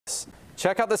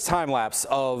Check out this time lapse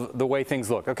of the way things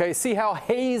look. Okay, see how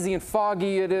hazy and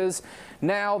foggy it is?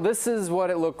 Now, this is what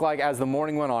it looked like as the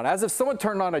morning went on. As if someone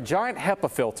turned on a giant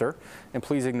HEPA filter, and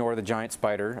please ignore the giant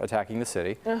spider attacking the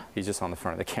city. He's just on the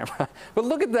front of the camera. But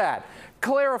look at that,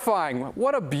 clarifying.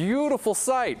 What a beautiful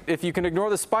sight. If you can ignore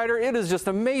the spider, it is just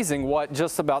amazing what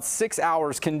just about 6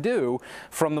 hours can do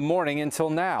from the morning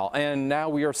until now. And now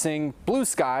we are seeing blue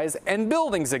skies and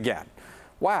buildings again.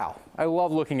 Wow, I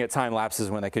love looking at time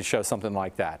lapses when they could show something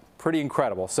like that. Pretty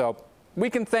incredible. So we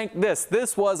can thank this.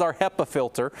 This was our HEPA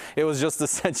filter. It was just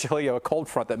essentially a cold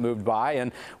front that moved by,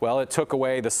 and well, it took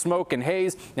away the smoke and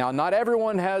haze. Now, not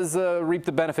everyone has reaped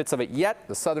the benefits of it yet.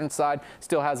 The southern side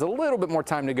still has a little bit more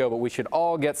time to go, but we should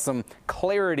all get some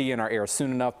clarity in our air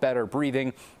soon enough. Better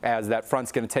breathing, as that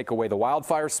front's going to take away the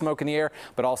wildfire smoke in the air,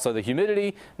 but also the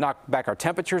humidity, knock back our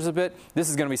temperatures a bit. This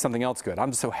is going to be something else good.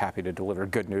 I'm so happy to deliver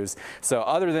good news. So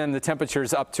other than the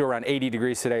temperatures up to around 80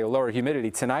 degrees today, lower humidity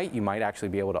tonight, you might actually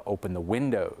be able to open the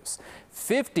windows.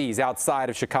 50s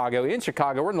outside of Chicago. In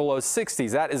Chicago, we're in the low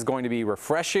 60s. That is going to be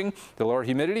refreshing, the lower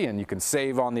humidity, and you can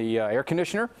save on the air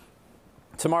conditioner.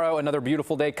 Tomorrow, another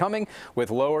beautiful day coming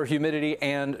with lower humidity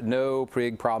and no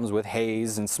big problems with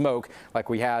haze and smoke like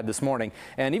we had this morning.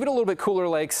 And even a little bit cooler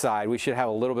lakeside, we should have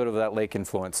a little bit of that lake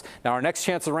influence. Now, our next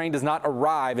chance of rain does not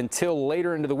arrive until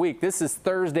later into the week. This is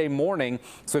Thursday morning,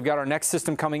 so we've got our next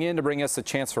system coming in to bring us a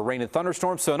chance for rain and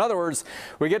thunderstorms. So in other words,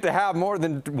 we get to have more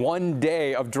than one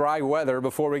day of dry weather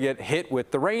before we get hit with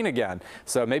the rain again.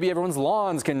 So maybe everyone's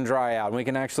lawns can dry out and we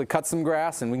can actually cut some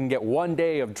grass and we can get one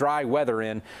day of dry weather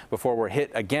in before we're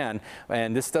hit again.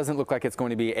 And this doesn't look like it's going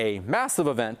to be a massive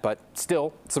event, but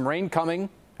still some rain coming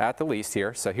at the least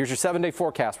here. So here's your 7-day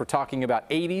forecast. We're talking about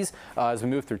 80s as we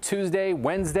move through Tuesday,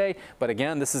 Wednesday. But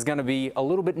again, this is going to be a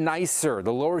little bit nicer.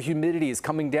 The lower humidity is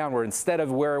coming down, where instead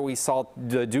of where we saw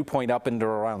the dew point up into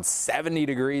around 70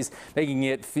 degrees, making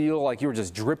it feel like you were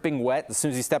just dripping wet as soon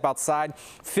as you step outside,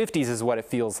 50s is what it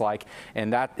feels like.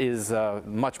 And that is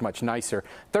much, much nicer.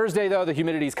 Thursday, though, the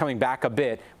humidity is coming back a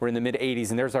bit. We're in the mid 80s,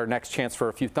 and there's our next chance for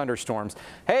a few thunderstorms.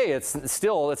 Hey, it's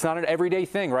not an everyday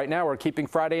thing. Right now, we're keeping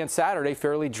Friday and Saturday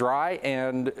fairly dry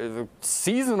and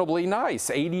seasonably nice.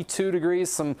 82 degrees,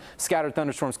 some scattered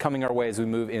thunderstorms coming our way as we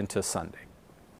move into Sunday.